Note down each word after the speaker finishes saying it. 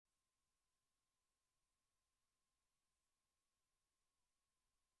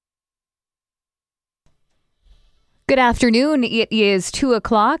Good afternoon. It is 2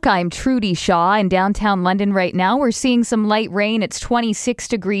 o'clock. I'm Trudy Shaw in downtown London right now. We're seeing some light rain. It's 26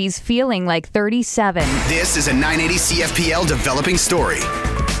 degrees, feeling like 37. This is a 980 CFPL developing story.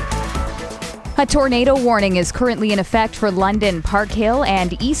 A tornado warning is currently in effect for London, Park Hill,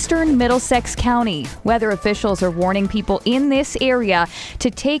 and eastern Middlesex County. Weather officials are warning people in this area to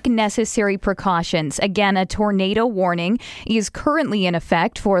take necessary precautions. Again, a tornado warning is currently in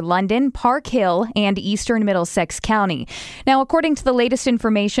effect for London, Park Hill, and eastern Middlesex County. Now, according to the latest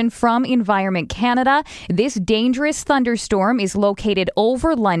information from Environment Canada, this dangerous thunderstorm is located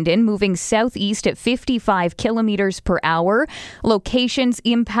over London, moving southeast at 55 kilometers per hour. Locations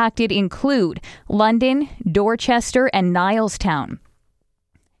impacted include London, Dorchester, and Nilestown.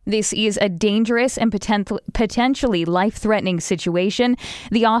 This is a dangerous and potentially life-threatening situation.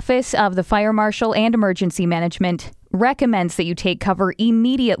 The Office of the Fire Marshal and Emergency Management recommends that you take cover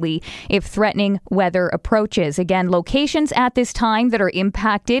immediately if threatening weather approaches. Again, locations at this time that are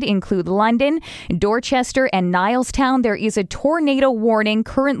impacted include London, Dorchester, and Nilestown. There is a tornado warning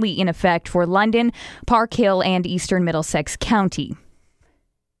currently in effect for London, Park Hill, and eastern Middlesex County.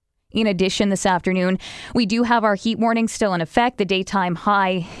 In addition, this afternoon, we do have our heat warning still in effect. The daytime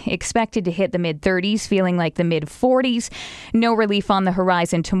high expected to hit the mid-30s, feeling like the mid-40s. No relief on the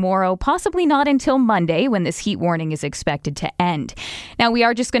horizon tomorrow, possibly not until Monday when this heat warning is expected to end. Now, we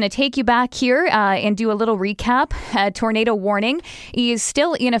are just going to take you back here and do a little recap. Tornado warning is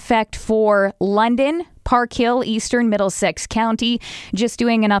still in effect for London, Park Hill, eastern Middlesex County. Just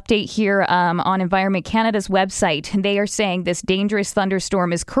doing an update here on Environment Canada's website. They are saying this dangerous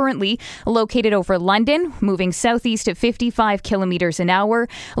thunderstorm is currently located over London, moving southeast at 55 kilometers an hour.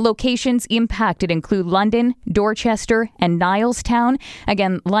 Locations impacted include London, Dorchester, and Nilestown.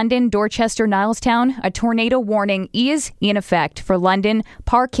 Again, London, Dorchester, Nilestown. A tornado warning is in effect for London,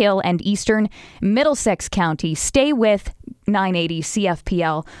 Park Hill, and eastern Middlesex County. Stay with 980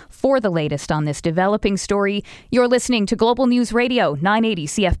 CFPL for the latest on this developing story. You're listening to Global News Radio, 980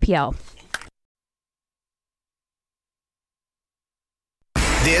 CFPL.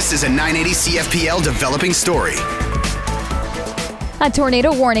 This is a 980 CFPL developing story. A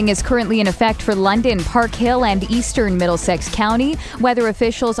tornado warning is currently in effect for London, Park Hill, and eastern Middlesex County. Weather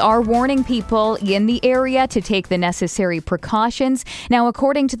officials are warning people in the area to take the necessary precautions. Now,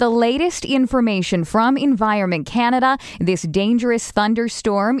 according to the latest information from Environment Canada, this dangerous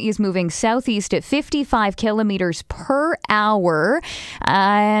thunderstorm is moving southeast at 55 kilometers per hour.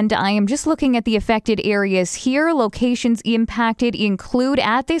 And I am just looking at the affected areas here. Locations impacted include,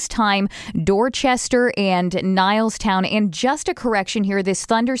 at this time, Dorchester and Nilestown. And just a correction here, this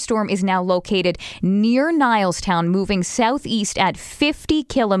thunderstorm is now located near Nilestown, moving southeast at 50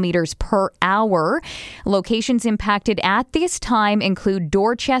 kilometers per hour. Locations impacted at this time include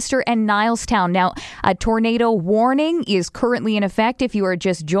Dorchester and Nilestown. Now, a tornado warning is currently in effect if you are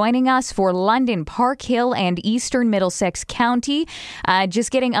just joining us for London, Park Hill, and eastern Middlesex County.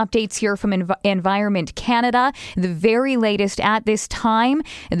 Just getting updates here from Environment Canada. The very latest at this time,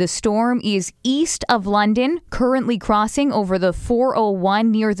 the storm is east of London, currently crossing over the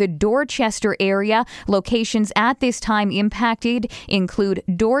 401 near the Dorchester area. Locations at this time impacted include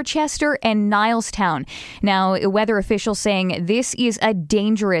Dorchester and Nilestown. Now, weather officials saying this is a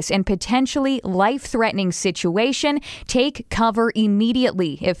dangerous and potentially life-threatening situation. Take cover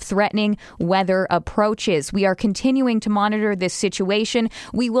immediately if threatening weather approaches. We are continuing to monitor this situation.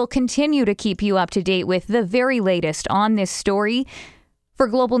 We will continue to keep you up to date with the very latest on this story. For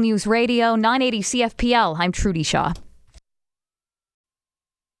Global News Radio, 980 CFPL, I'm Trudy Shaw.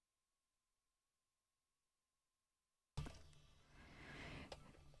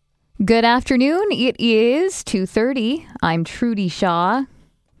 Good afternoon. It is 2:30. I'm Trudy Shaw.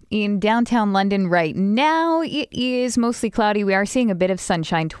 In downtown London right now, it is mostly cloudy. We are seeing a bit of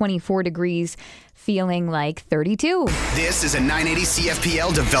sunshine, 24 degrees, feeling like 32. This is a 980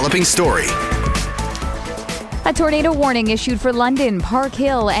 CFPL developing story. A tornado warning issued for London, Park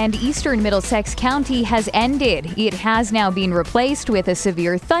Hill, and eastern Middlesex County has ended. It has now been replaced with a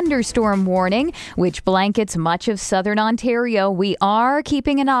severe thunderstorm warning, which blankets much of southern Ontario. We are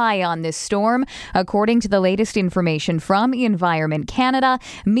keeping an eye on this storm. According to the latest information from Environment Canada,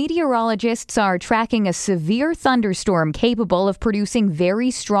 meteorologists are tracking a severe thunderstorm capable of producing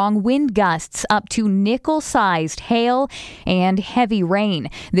very strong wind gusts up to nickel-sized hail and heavy rain.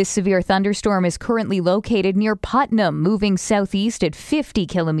 This severe thunderstorm is currently located near near Putnam, moving southeast at 50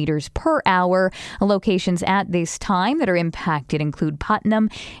 kilometers per hour. Locations at this time that are impacted include Putnam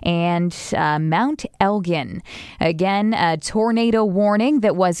and Mount Elgin. Again, a tornado warning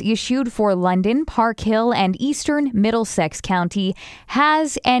that was issued for London, Park Hill, and eastern Middlesex County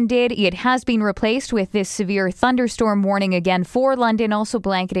has ended. It has been replaced with this severe thunderstorm warning again for London, also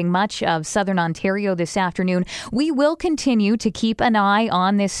blanketing much of southern Ontario this afternoon. We will continue to keep an eye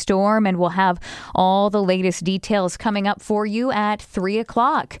on this storm, and we'll have all the latest details coming up for you at 3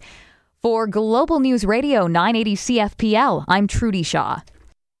 o'clock. For Global News Radio 980 CFPL, I'm Trudy Shaw.